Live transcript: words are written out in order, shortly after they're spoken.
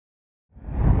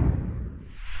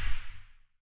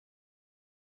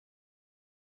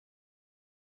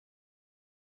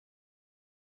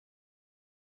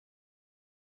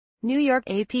New York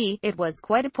AP, it was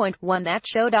quite a point, one that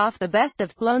showed off the best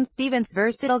of Sloane Stephens'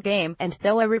 versatile game, and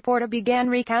so a reporter began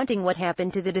recounting what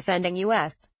happened to the defending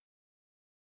U.S.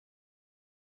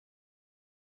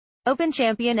 Open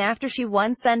champion after she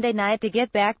won Sunday night to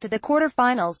get back to the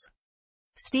quarterfinals.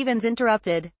 Stephens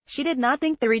interrupted. She did not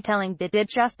think the retelling did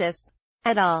justice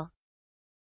at all.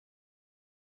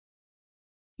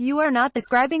 "You are not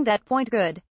describing that point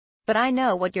good. But I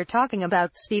know what you're talking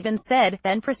about," Stephens said,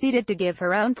 then proceeded to give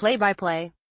her own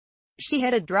play-by-play. "She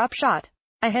had a drop shot.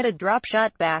 I had a drop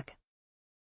shot back.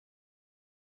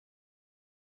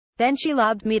 Then she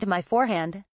lobs me to my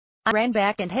forehand. I ran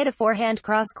back and hit a forehand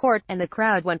cross-court, and the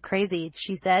crowd went crazy,"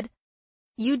 she said.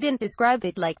 "You didn't describe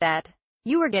it like that.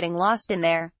 You were getting lost in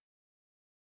there.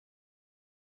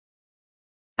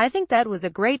 I think that was a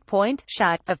great point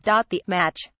shot of the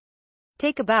match.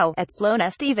 Take a bow at Sloane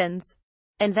Stephens.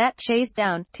 And that chase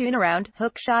down, turnaround,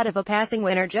 hook shot of a passing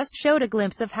winner just showed a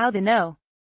glimpse of how the No.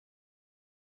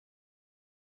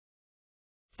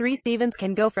 3 Stephens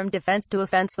can go from defense to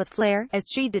offense with flair, as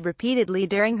she did repeatedly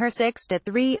during her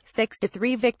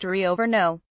 6-3 victory over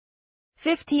No.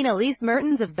 15 Elise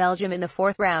Mertens of Belgium in the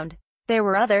 4th round. There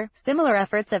were other, similar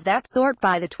efforts of that sort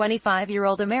by the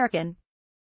 25-year-old American.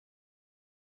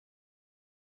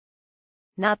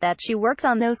 Not that she works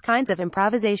on those kinds of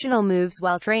improvisational moves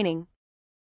while training.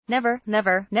 Never,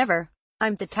 never, never.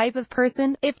 I'm the type of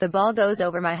person, if the ball goes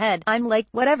over my head, I'm like,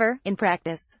 whatever, in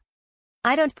practice.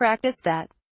 I don't practice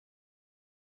that.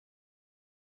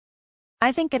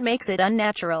 I think it makes it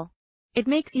unnatural. It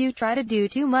makes you try to do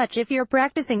too much if you're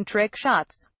practicing trick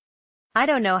shots. I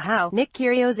don't know how Nick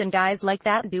Kyrgios and guys like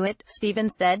that do it,"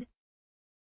 Stephens said.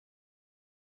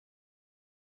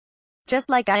 "Just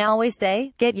like I always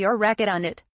say, get your racket on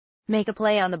it. Make a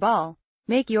play on the ball.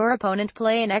 Make your opponent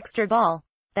play an extra ball.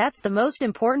 That's the most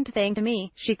important thing to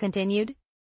me," she continued.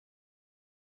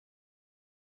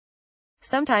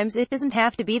 "Sometimes it doesn't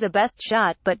have to be the best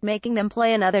shot, but making them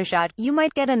play another shot, you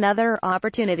might get another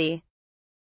opportunity.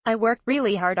 I worked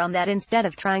really hard on that instead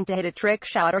of trying to hit a trick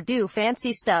shot or do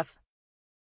fancy stuff.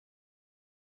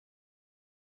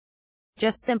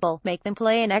 Just simple, make them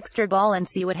play an extra ball and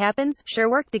see what happens." Sure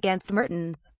worked against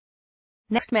Mertens.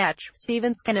 Next match,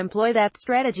 Stephens can employ that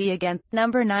strategy against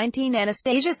number 19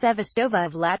 Anastasia Sevastova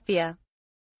of Latvia.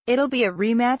 It'll be a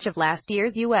rematch of last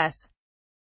year's U.S.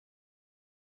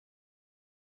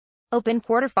 Open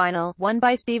quarterfinal, won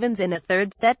by Stephens in a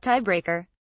third-set tiebreaker.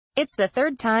 It's the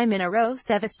 3rd time in a row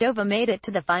Sevastova made it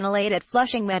to the final 8 at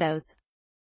Flushing Meadows.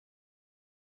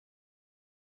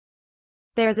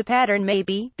 "There's a pattern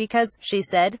maybe, because," she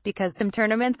said, "because some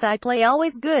tournaments I play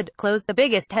always good, close the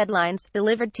biggest headlines,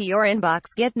 delivered to your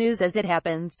inbox, get news as it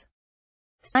happens.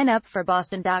 Sign up for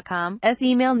Boston.com's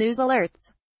email news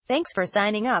alerts. Thanks for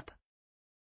signing up."